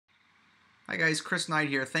Hi guys, Chris Knight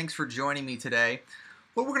here. Thanks for joining me today.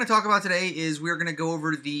 What we're going to talk about today is we're going to go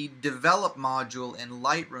over the Develop module in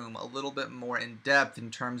Lightroom a little bit more in depth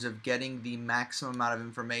in terms of getting the maximum amount of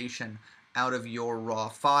information out of your raw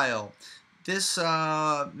file. This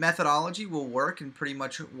methodology will work in pretty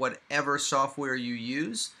much whatever software you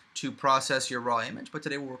use to process your raw image, but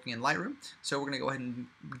today we're working in Lightroom, so we're going to go ahead and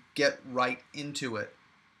get right into it.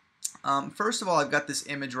 First of all, I've got this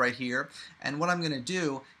image right here, and what I'm going to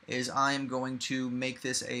do is I'm going to make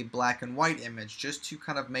this a black and white image just to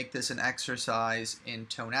kind of make this an exercise in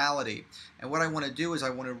tonality. And what I want to do is I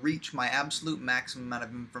want to reach my absolute maximum amount of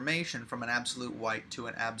information from an absolute white to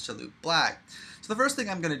an absolute black. So the first thing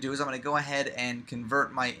I'm going to do is I'm going to go ahead and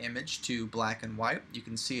convert my image to black and white. You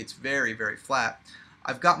can see it's very, very flat.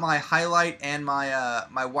 I've got my highlight and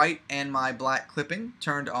my white and my black clipping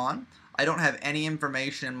turned on. I don't have any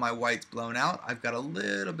information in my whites blown out. I've got a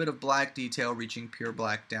little bit of black detail reaching pure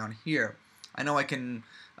black down here. I know I can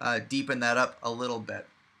deepen that up a little bit.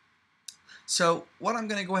 So what I'm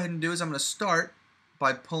going to go ahead and do is I'm going to start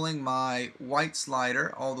by pulling my white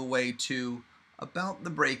slider all the way to about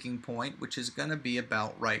the breaking point, which is going to be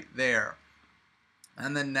about right there.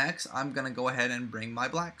 And then next I'm going to go ahead and bring my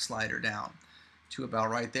black slider down to about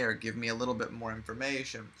right there, give me a little bit more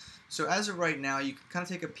information. So as of right now, you can kind of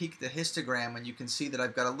take a peek at the histogram and you can see that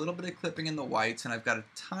I've got a little bit of clipping in the whites and I've got a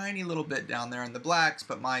tiny little bit down there in the blacks,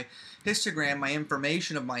 but my histogram, my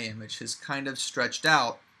information of my image, has kind of stretched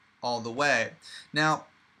out all the way. Now,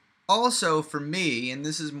 also for me, and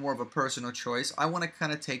this is more of a personal choice, I want to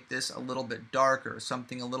kind of take this a little bit darker,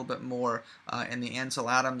 something a little bit more in the Ansel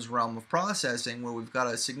Adams realm of processing, where we've got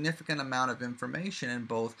a significant amount of information in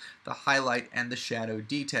both the highlight and the shadow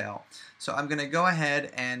detail. So I'm going to go ahead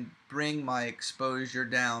and bring my exposure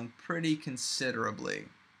down pretty considerably.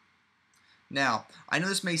 Now, I know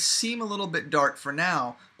this may seem a little bit dark for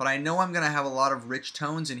now, but I know I'm going to have a lot of rich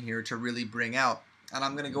tones in here to really bring out. And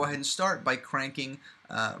I'm going to go ahead and start by cranking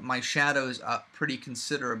my shadows up pretty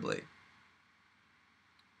considerably.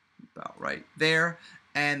 About right there.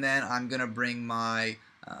 And then I'm going to bring my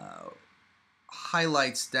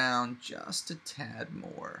highlights down just a tad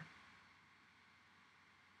more.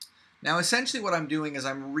 Now essentially what I'm doing is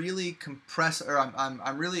I'm really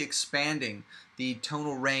I'm really expanding the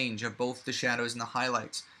tonal range of both the shadows and the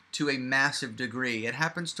highlights to a massive degree. It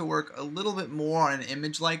happens to work a little bit more on an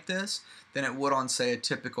image like this than it would on, say, a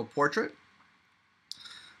typical portrait.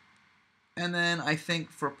 And then I think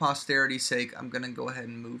for posterity's sake, I'm going to go ahead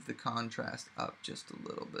and move the contrast up just a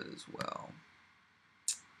little bit as well.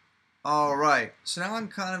 Alright, so now I'm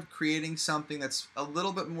kind of creating something that's a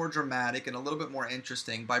little bit more dramatic and a little bit more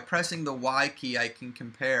interesting. By pressing the Y key, I can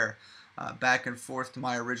compare back and forth to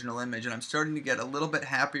my original image, and I'm starting to get a little bit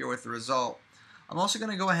happier with the result. I'm also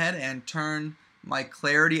going to go ahead and turn my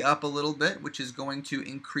clarity up a little bit, which is going to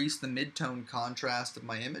increase the mid-tone contrast of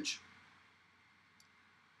my image.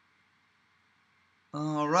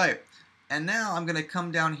 Alright, and now I'm going to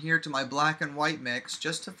come down here to my black and white mix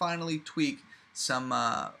just to finally tweak some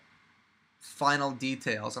final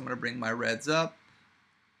details. I'm going to bring my reds up,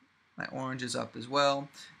 my oranges up as well,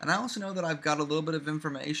 and I also know that I've got a little bit of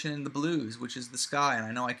information in the blues, which is the sky, and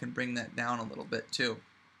I know I can bring that down a little bit too.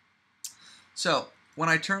 So when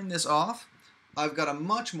I turn this off, I've got a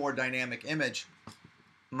much more dynamic image.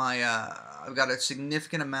 I've got a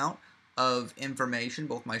significant amount of information,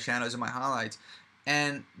 both my shadows and my highlights,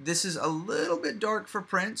 and this is a little bit dark for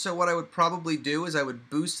print, so what I would probably do is I would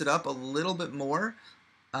boost it up a little bit more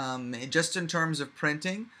just in terms of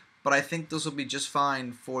printing, but I think this will be just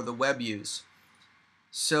fine for the web use.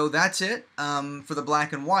 So that's it for the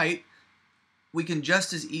black and white. We can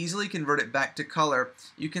just as easily convert it back to color.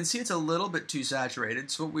 You can see it's a little bit too saturated,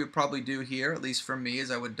 so what we would probably do here, at least for me, is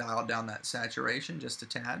I would dial down that saturation just a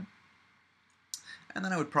tad. And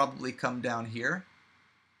then I would probably come down here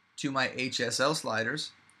to my HSL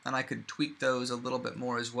sliders, and I could tweak those a little bit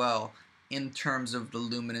more as well in terms of the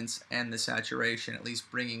luminance and the saturation, at least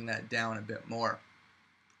bringing that down a bit more.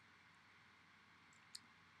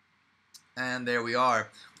 And there we are.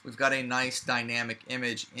 We've got a nice dynamic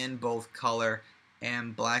image in both color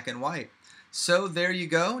and black and white. So there you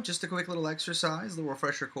go, just a quick little exercise, a little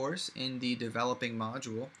refresher course in the developing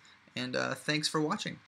module, and thanks for watching.